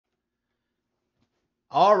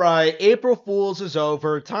All right, April Fools is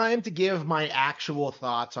over. Time to give my actual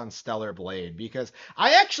thoughts on Stellar Blade because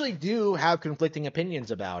I actually do have conflicting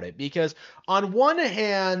opinions about it. Because on one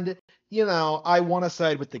hand, I want to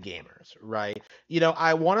side with the gamers, right?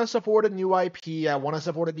 I want to support a new IP, I want to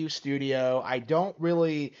support a new studio. I don't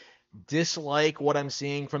really dislike what I'm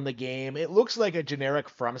seeing from the game. It looks like a generic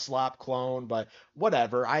FromSlop clone, but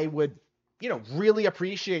whatever. I would, really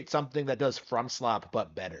appreciate something that does FromSlop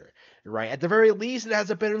but better, right? At the very least, it has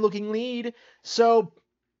a better looking lead. So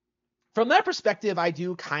from that perspective, I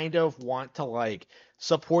do kind of want to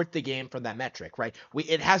support the game from that metric, right?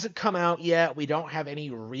 It hasn't come out yet. We don't have any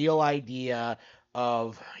real idea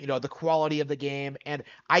of the quality of the game, and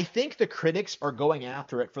I think the critics are going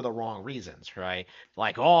after it for the wrong reasons, right?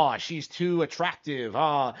 Like, oh, she's too attractive.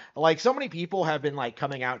 Like so many people have been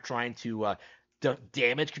coming out trying to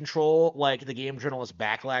damage control the game journalist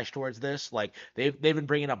backlash towards this. Like they've been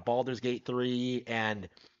bringing up Baldur's Gate 3 and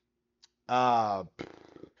uh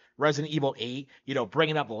Resident Evil 8,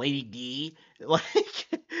 bringing up Lady D,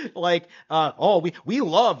 oh, we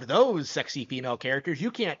loved those sexy female characters. You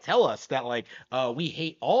can't tell us that we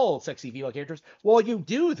hate all sexy female characters. Well, you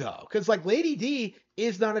do though, because Lady D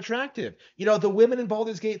is not attractive. The women in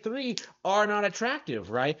Baldur's Gate 3 are not attractive,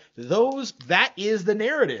 right? That is the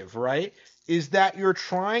narrative, right? Is that you're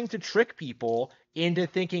trying to trick people into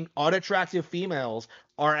thinking unattractive females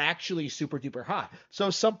are actually super duper hot. So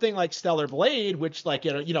something like Stellar Blade, which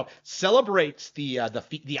celebrates the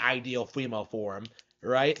ideal female form,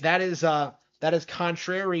 right? That is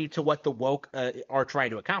contrary to what the woke are trying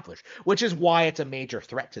to accomplish, which is why it's a major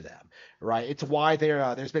threat to them, right? It's why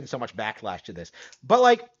there's been so much backlash to this.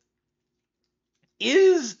 But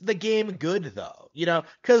is the game good though?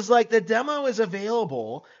 Because the demo is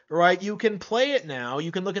available, right? You can play it now.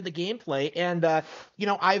 You can look at the gameplay, and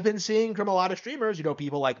I've been seeing from a lot of streamers,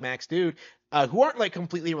 people like Max Dude, who aren't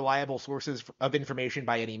completely reliable sources of information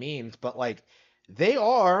by any means, but they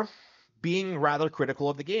are being rather critical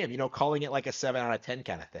of the game, calling it a 7 out of 10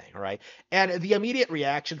 kind of thing, right? And the immediate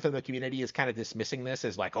reaction from the community is kind of dismissing this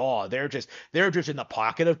as oh, they're just in the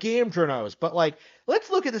pocket of game journos. But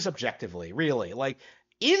let's look at this objectively, really.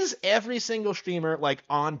 Is every single streamer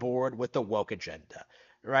on board with the woke agenda?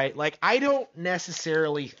 Right? I don't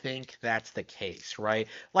necessarily think that's the case, right?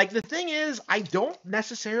 The thing is, I don't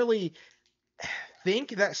necessarily think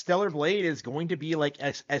that Stellar Blade is going to be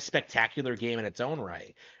a spectacular game in its own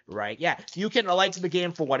right, right? Yeah, you can like the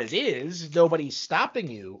game for what it is. Nobody's stopping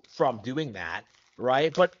you from doing that,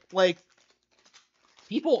 right? But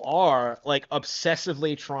people are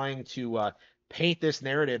obsessively trying to paint this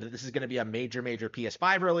narrative that this is going to be a major, major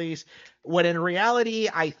PS5 release, when in reality,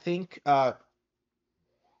 I think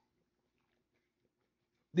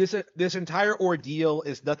this entire ordeal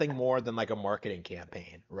is nothing more than a marketing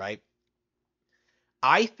campaign, right?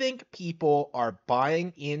 I think people are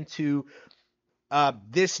buying into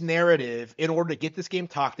this narrative in order to get this game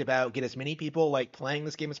talked about, get as many people playing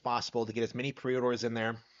this game as possible, to get as many pre-orders in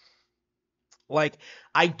there. Like,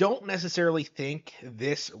 I don't necessarily think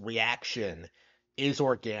this reaction is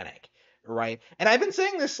organic, right? And I've been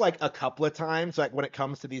saying this a couple of times, when it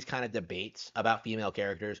comes to these kind of debates about female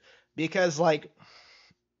characters, because when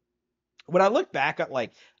I look back at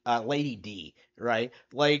Lady D, right?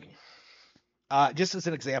 Just as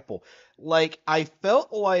an example, I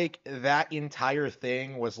felt like that entire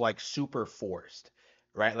thing was super forced,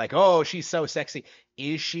 right? Oh, she's so sexy.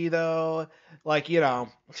 Is she though? Like, you know,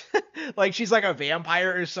 she's like a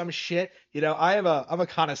vampire or some shit. I'm a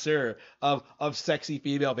connoisseur of sexy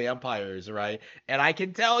female vampires, right? And I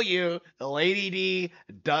can tell you, Lady D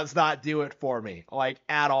does not do it for me,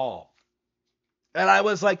 at all. And I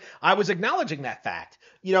was acknowledging that fact.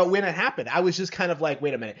 When it happened, I was just kind of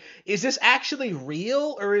wait a minute, is this actually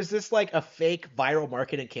real, or is this a fake viral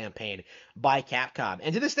marketing campaign by Capcom?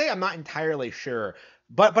 And to this day, I'm not entirely sure.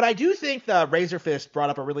 But I do think the Razorfist brought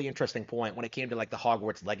up a really interesting point when it came to the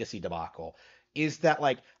Hogwarts Legacy debacle, is that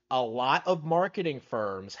a lot of marketing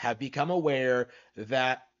firms have become aware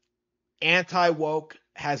that anti woke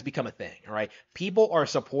has become a thing, right? People are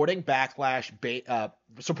supporting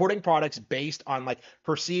supporting products based on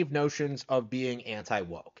perceived notions of being anti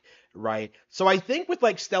woke, right? So I think with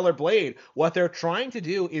Stellar Blade, what they're trying to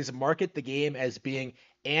do is market the game as being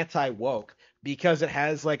anti woke because it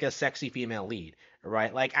has a sexy female lead,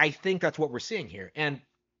 right? I think that's what we're seeing here. And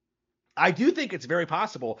I do think it's very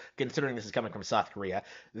possible, considering this is coming from South Korea,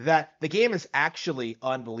 that the game is actually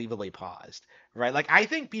unbelievably paused, right? I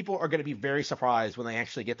think people are going to be very surprised when they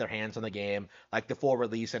actually get their hands on the game, the full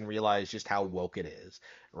release, and realize just how woke it is,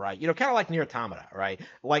 right? Kind of like Nier Automata, right?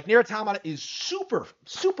 Nier Automata is super,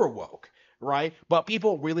 super woke, right? But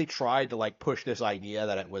people really tried to like push this idea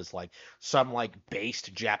that it was like some like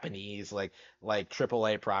based Japanese like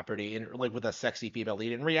AAA property and like with a sexy female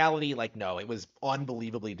lead. In reality, like no, it was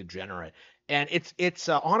unbelievably degenerate. And it's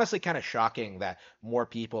honestly kind of shocking that more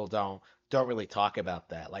people don't really talk about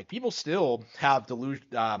that. Like people still have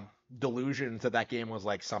delusions that that game was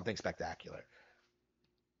like something spectacular.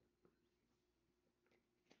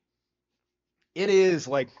 It is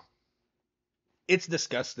like it's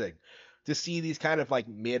disgusting to see these kind of like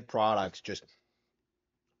mid products just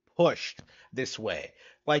pushed this way.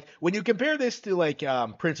 Like when you compare this to like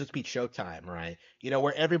Princess Peach Showtime, right? You know,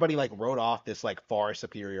 where everybody like wrote off this like far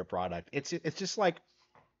superior product. It's just like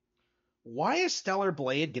why is Stellar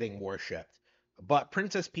Blade getting worshipped, but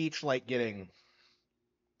Princess Peach like getting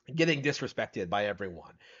disrespected by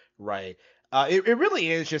everyone, right? It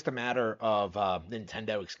really is just a matter of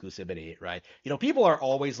Nintendo exclusivity, right? You know, people are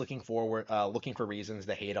always looking for reasons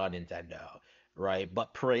to hate on Nintendo, right?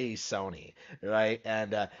 But praise Sony, right?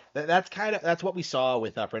 And that's what we saw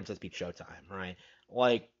with Princess Peach Showtime, right?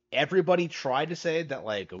 Like everybody tried to say that,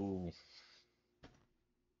 like, ooh,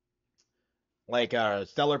 like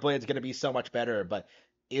Stellar Blade's gonna be so much better, but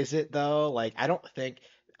is it though? Like, I don't think.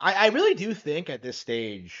 I really do think at this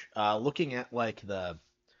stage, looking at like the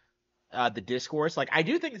discourse. Like I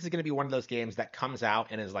do think this is going to be one of those games that comes out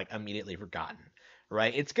and is like immediately forgotten,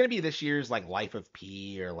 right? It's going to be this year's like Life of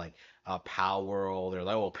P or like Power World or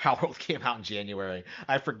like oh Power World came out in January.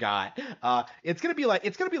 I forgot. It's gonna be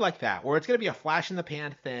like that where it's gonna be a flash in the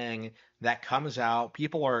pan thing that comes out.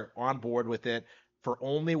 People are on board with it for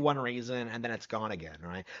only one reason and then it's gone again,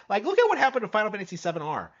 right? Like look at what happened to Final Fantasy VII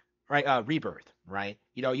R, right? Rebirth, right?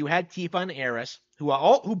 You know, you had Tifa and Eris,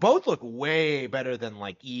 who both look way better than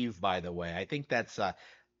like Eve, by the way. I think that's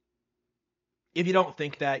if you don't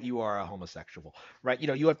think that, you are a homosexual, right? You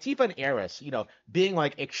know, you have Tifa and Eris, you know, being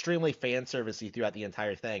like extremely fan servicey throughout the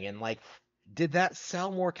entire thing, and like, did that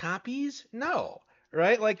sell more copies? No,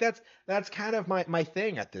 right? Like that's kind of my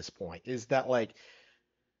thing at this point is that like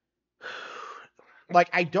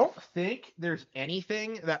I don't think there's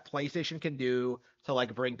anything that PlayStation can do to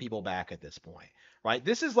like bring people back at this point, right?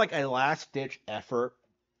 This is like a last ditch effort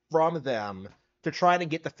from them to try to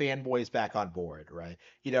get the fanboys back on board, right?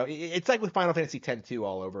 You know, it's like with Final Fantasy X-2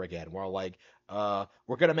 all over again, where like,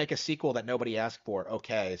 we're gonna make a sequel that nobody asked for.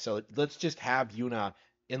 Okay, so let's just have Yuna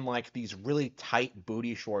in like these really tight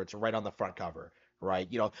booty shorts right on the front cover, right?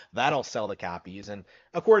 You know, that'll sell the copies, and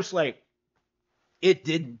of course, like it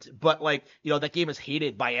didn't, but like, you know, that game is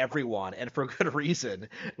hated by everyone and for good reason.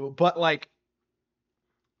 But like,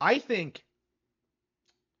 I think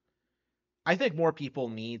I think more people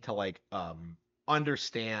need to like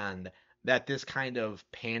understand that this kind of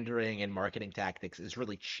pandering and marketing tactics is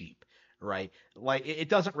really cheap, right? Like it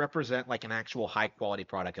doesn't represent like an actual high quality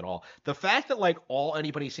product at all. The fact that like all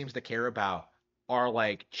anybody seems to care about are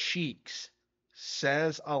like cheeks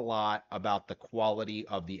says a lot about the quality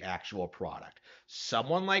of the actual product.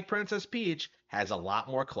 Someone like Princess Peach has a lot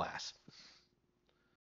more class.